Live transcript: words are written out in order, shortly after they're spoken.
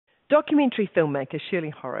Documentary filmmaker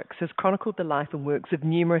Shirley Horrocks has chronicled the life and works of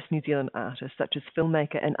numerous New Zealand artists such as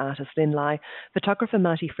filmmaker and artist Len Lai, photographer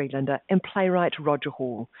Marty Friedlander and playwright Roger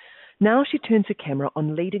Hall. Now she turns her camera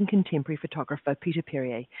on leading contemporary photographer Peter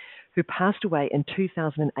Peryer, who passed away in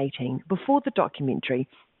 2018. Before the documentary,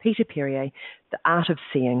 Peter Peryer, The Art of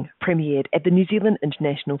Seeing, premiered at the New Zealand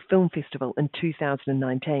International Film Festival in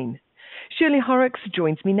 2019. Shirley Horrocks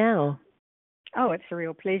joins me now. Oh, it's a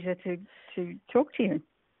real pleasure to talk to you.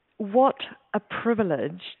 What a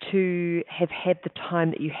privilege to have had the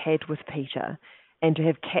time that you had with Peter and to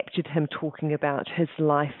have captured him talking about his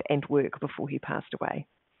life and work before he passed away.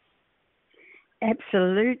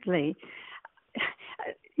 Absolutely.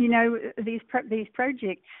 You know, these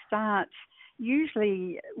projects start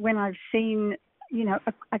usually when I've seen, you know,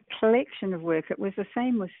 a collection of work. It was the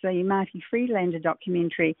same with the Marty Friedlander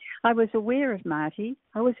documentary. I was aware of Marty.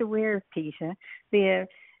 I was aware of Peter. Their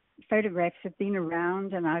photographs have been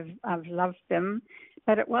around and I've loved them.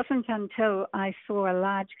 But it wasn't until I saw a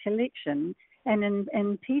large collection, and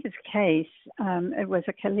in Peter's case, it was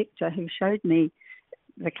a collector who showed me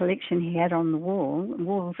the collection he had on the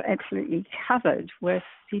walls absolutely covered with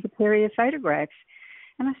Peter Peryer photographs.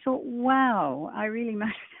 And I thought, wow, I really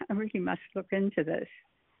must look into this.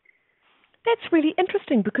 That's really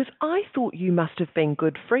interesting because I thought you must have been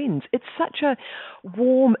good friends. It's such a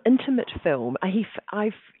warm, intimate film.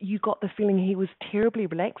 You got the feeling he was terribly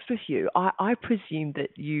relaxed with you. I presume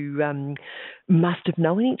that you must have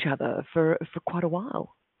known each other for quite a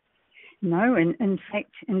while. No, in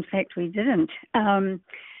fact, we didn't. I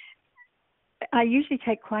usually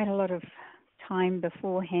take quite a lot of time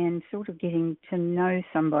beforehand, sort of getting to know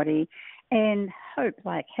somebody, and hope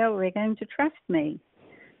like hell they're going to trust me,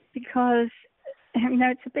 because you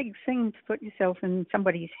know it's a big thing to put yourself in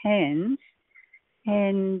somebody's hands,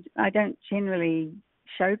 and I don't generally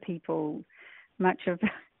show people much of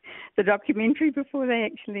the documentary before they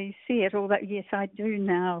actually see it, although yes, I do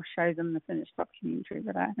now show them the finished documentary,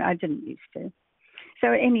 but I didn't used to.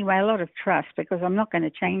 So anyway, a lot of trust, because I'm not going to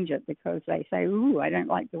change it because they say, ooh, I don't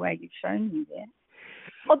like the way you've shown me there.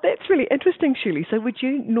 Oh, that's really interesting, Shirley. So would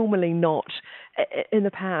you normally not, in the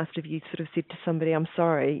past, have you sort of said to somebody, I'm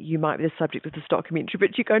sorry, you might be the subject of this documentary,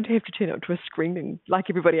 but you're going to have to turn up to a screening like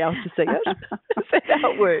everybody else to see it? Is that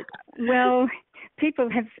how it works? Well, people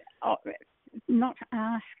have not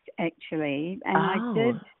asked, actually, and I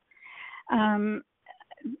did.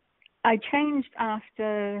 I changed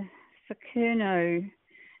after the Curnow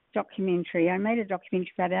documentary. I made a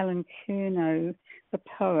documentary about Alan Curnow, the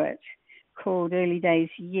poet, called Early Days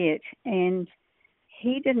Yet, and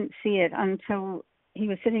he didn't see it until he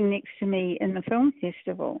was sitting next to me in the film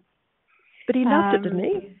festival. But he loved it, didn't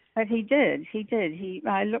he? But he did.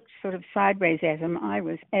 I looked sort of sideways at him. I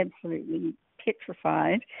was absolutely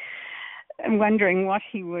petrified and wondering what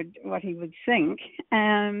he would think.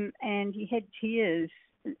 And he had tears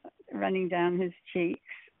running down his cheeks.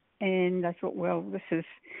 And I thought, well, this is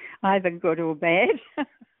either good or bad.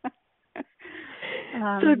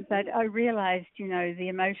 But I realized, you know, the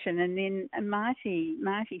emotion. And then Marty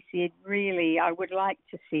said, really, I would like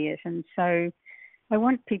to see it. And so I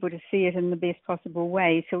want people to see it in the best possible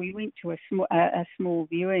way. So we went to a small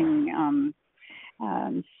viewing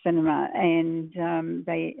cinema,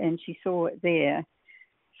 and she saw it there.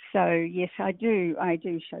 So yes, I do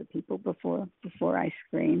show people before I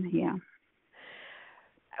screen. Yeah.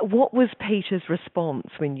 What was Peter's response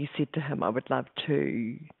when you said to him, I would love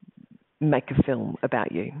to make a film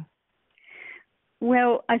about you?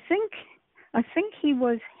 Well, I think he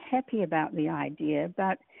was happy about the idea,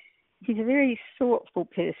 but he's a very thoughtful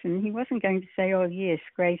person. He wasn't going to say, oh, yes,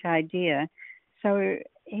 great idea. So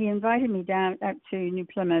he invited me down up to New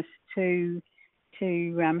Plymouth to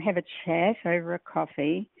have a chat over a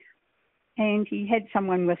coffee. And he had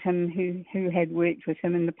someone with him who had worked with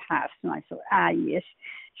him in the past. And I thought, yes,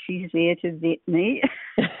 she's there to vet me.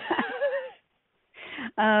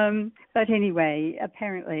 But anyway,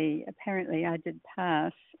 apparently I did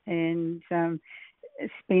pass, and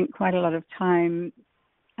spent quite a lot of time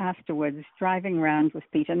afterwards driving around with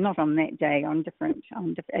Peter, not on that day,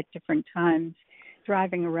 at different times,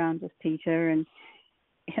 driving around with Peter and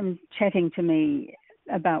him chatting to me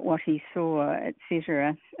about what he saw,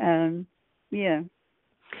 etc. Yeah.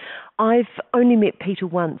 I've only met Peter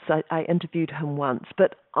once. I interviewed him once,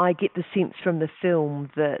 but I get the sense from the film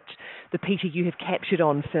that the Peter you have captured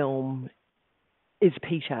on film is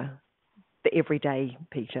Peter, the everyday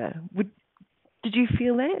Peter. Did you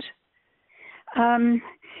feel that?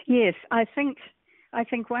 Yes, I think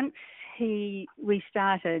once we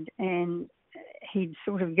started and he'd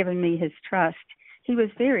sort of given me his trust, he was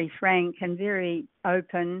very frank and very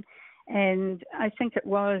open, and I think it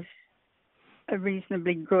was a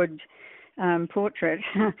reasonably good portrait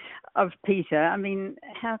of Peter. I mean,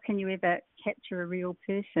 how can you ever capture a real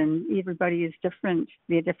person? Everybody is different.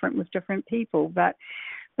 They're different with different people. But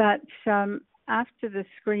after the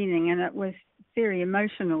screening, and it was very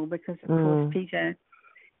emotional because, of course, Peter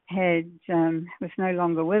was no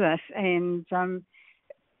longer with us, and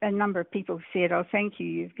a number of people said, "Oh, thank you,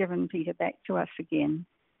 you've given Peter back to us again."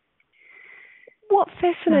 What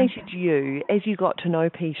fascinated you as you got to know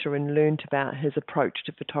Peter and learnt about his approach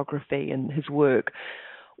to photography and his work?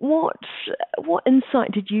 What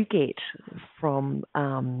insight did you get from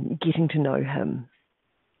getting to know him?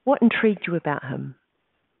 What intrigued you about him?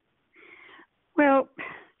 Well,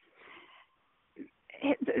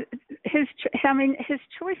 his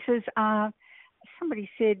choices are, somebody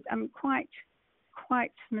said, quite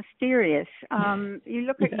mysterious. You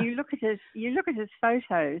look at his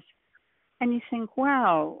photos, and you think,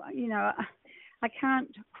 wow, I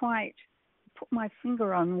can't quite put my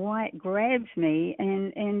finger on why it grabs me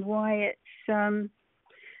and why it's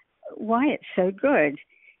so good.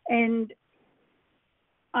 And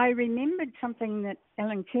I remembered something that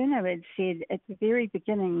Ellen Kernow had said at the very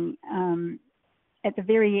beginning, at the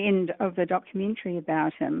very end of the documentary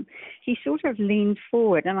about him. He sort of leaned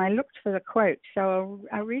forward, and I looked for the quote, so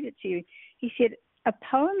I'll read it to you. He said, "A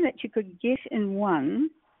poem that you could get in one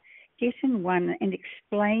and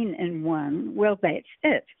explain in one, well, that's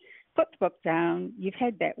it. Put the book down, you've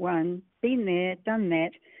had that one, been there, done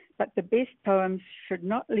that, but the best poems should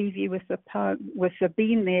not leave you with the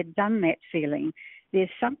been there, done that feeling. There's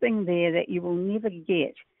something there that you will never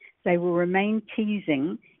get. They will remain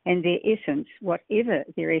teasing, and their essence, whatever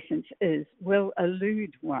their essence is, will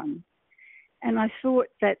elude one." And I thought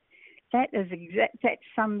that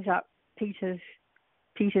sums up Peter's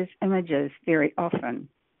images very often.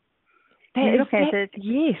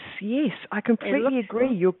 Yes, I completely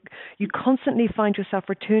agree. You constantly find yourself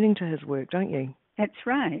returning to his work, don't you? That's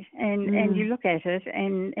right, and you look at it,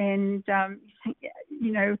 and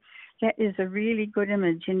that is a really good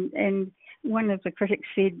image. And one of the critics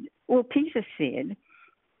said, or Peter said,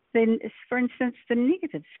 then, for instance, the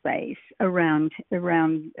negative space around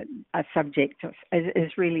a subject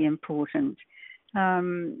is really important,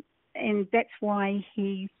 and that's why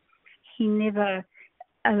he never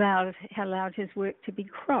allowed his work to be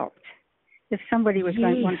cropped. If somebody was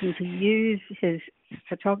wanting to use his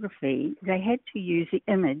photography, they had to use the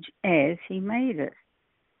image as he made it.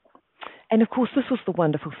 And of course, this was the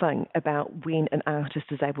wonderful thing about when an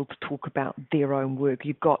artist is able to talk about their own work.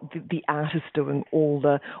 You've got the artist doing all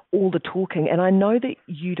the talking. And I know that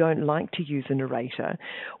you don't like to use a narrator.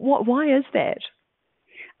 Why is that?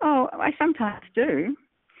 Oh, I sometimes do.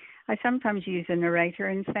 I sometimes use a narrator.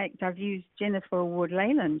 In fact, I've used Jennifer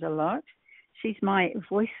Ward-Leyland a lot. She's my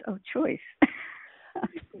voice of choice.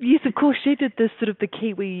 Yes, of course, she did this sort of the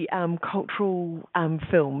Kiwi cultural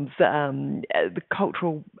films, the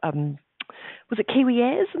cultural, was it Kiwi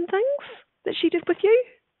Airs and things that she did with you?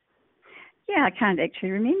 Yeah, I can't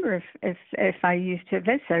actually remember if I used her.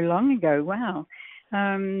 That's so long ago. Wow.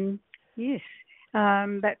 Yes,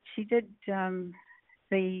 but she did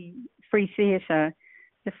the free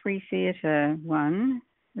theatre one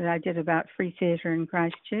that I did about free theatre in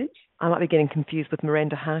Christchurch. I might be getting confused with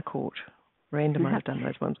Miranda Harcourt. Miranda might have done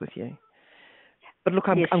those ones with you. But look,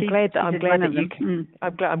 I'm glad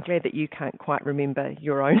that you can't quite remember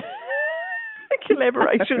your own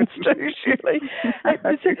collaborations too, Shirley.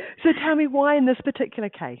 So tell me, why in this particular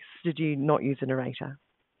case did you not use a narrator?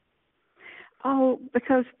 Oh,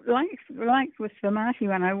 because like with the Māori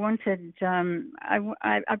one, I wanted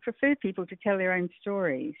I prefer people to tell their own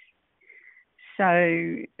stories.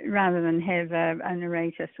 So rather than have a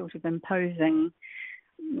narrator sort of imposing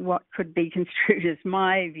what could be construed as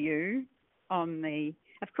my view on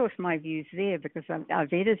of course my view's there because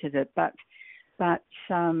I've edited it, but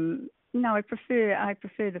no, I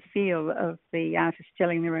prefer the feel of the artist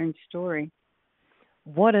telling their own story.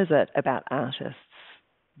 What is it about artists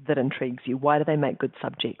that intrigues you? Why do they make good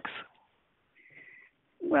subjects?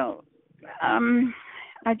 Well,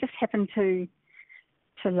 I just happen to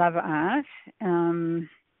love art, and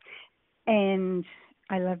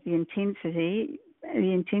I love the intensity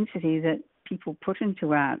that people put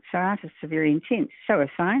into art. So artists are very intense. So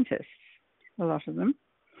are scientists, a lot of them.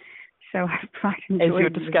 So I've quite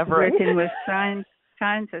enjoyed working with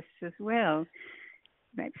scientists as well.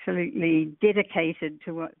 Absolutely dedicated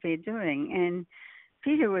to what they're doing. And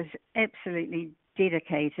Peter was absolutely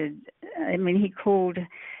dedicated. I mean, he called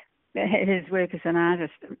his work as an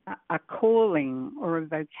artist a calling or a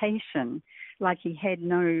vocation, like he had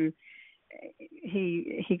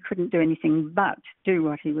he couldn't do anything but do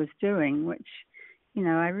what he was doing, which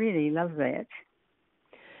I really love that.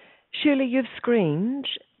 Shirley, you've screened.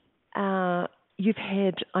 You've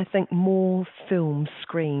had, I think, more films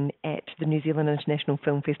screen at the New Zealand International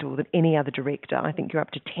Film Festival than any other director. I think you're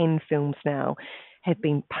up to 10 films now have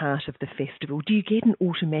been part of the festival. Do you get an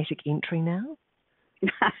automatic entry now?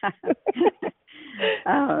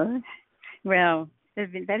 Oh, well,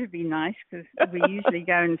 that'd be nice, because we usually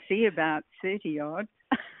go and see about 30 odd.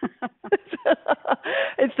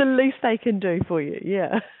 It's the least they can do for you,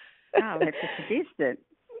 yeah. I'll have to suggest it.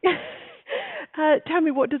 Tell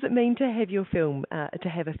me, what does it mean to have your film, to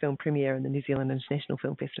have a film premiere in the New Zealand International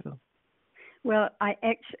Film Festival? Well, I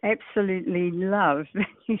absolutely love the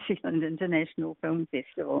New Zealand International Film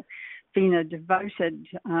Festival. Been a devoted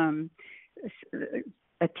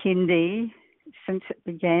attendee since it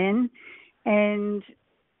began, and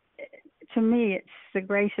to me, it's the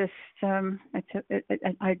greatest.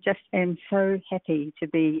 I just am so happy to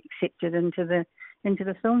be accepted into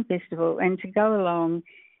the film festival, and to go along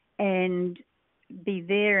and be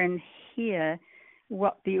there and hear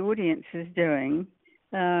what the audience is doing.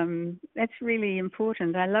 That's really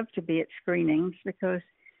important. I love to be at screenings, because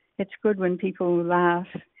it's good when people laugh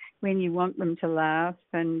when you want them to laugh,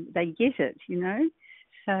 and they get it,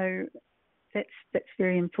 So that's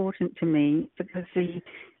very important to me, because the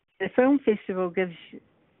film festival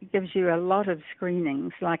gives you a lot of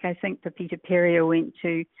screenings. Like, I think the Peter Peryer went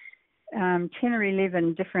to 10 or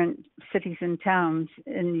 11 different cities and towns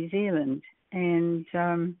in New Zealand, and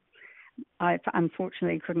I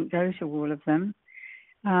unfortunately couldn't go to all of them.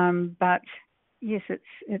 But yes,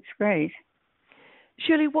 it's great.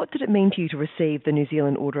 Shirley, what did it mean to you to receive the New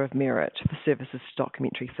Zealand Order of Merit for services to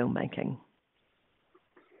documentary filmmaking?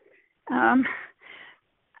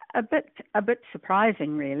 A bit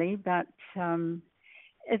surprising, really, but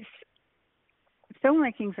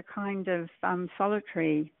filmmaking's a kind of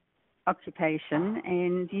solitary occupation,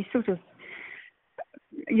 and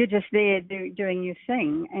you're just there doing your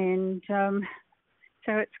thing, and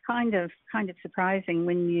so it's kind of surprising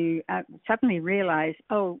when you suddenly realise,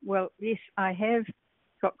 oh well, yes, I have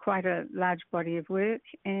got quite a large body of work,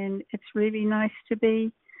 and it's really nice to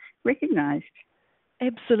be recognised.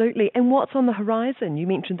 Absolutely. And what's on the horizon? You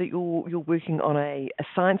mentioned that you're working on a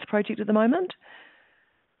science project at the moment.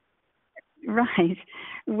 Right.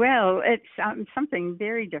 Well, it's something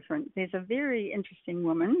very different. There's a very interesting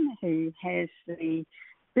woman who has the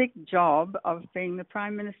big job of being the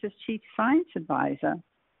Prime Minister's Chief Science Advisor.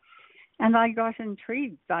 And I got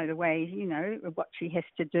intrigued by the way, what she has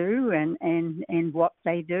to do and what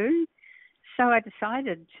they do. So I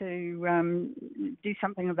decided to do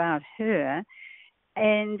something about her.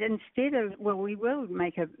 And instead of, I will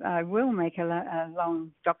make a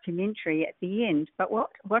long documentary at the end. But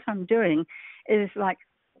what I'm doing is like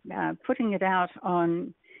putting it out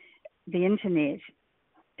on the internet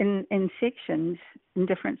in sections in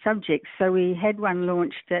different subjects. So we had one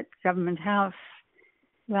launched at Government House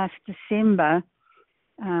last December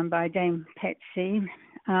by Dame Patsy,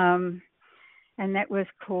 and that was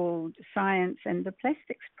called Science and the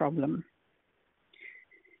Plastics Problem.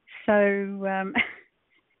 So,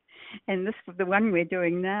 and the one we're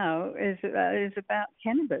doing now is about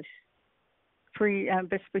cannabis,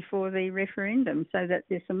 just before the referendum, so that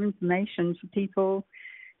there's some information for people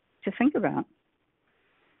to think about.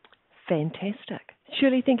 Fantastic.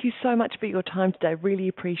 Shirley, thank you so much for your time today. Really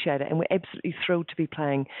appreciate it, and we're absolutely thrilled to be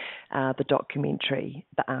playing the documentary,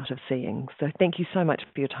 The Art of Seeing. So thank you so much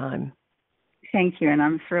for your time. Thank you, and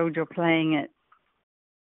I'm thrilled you're playing it.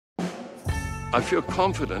 I feel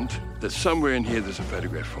confident that somewhere in here there's a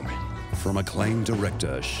photograph for me. From acclaimed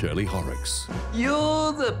director Shirley Horrocks.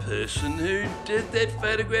 You're the person who did that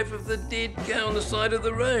photograph of the dead cow on the side of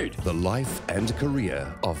the road. The life and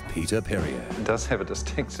career of Peter Peryer. It does have a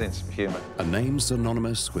distinct sense of humour. A name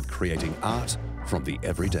synonymous with creating art from the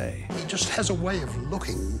everyday. He just has a way of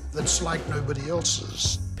looking that's like nobody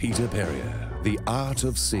else's. Peter Peryer, The Art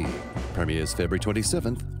of Seeing, premieres February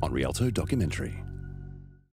 27th on Rialto Documentary.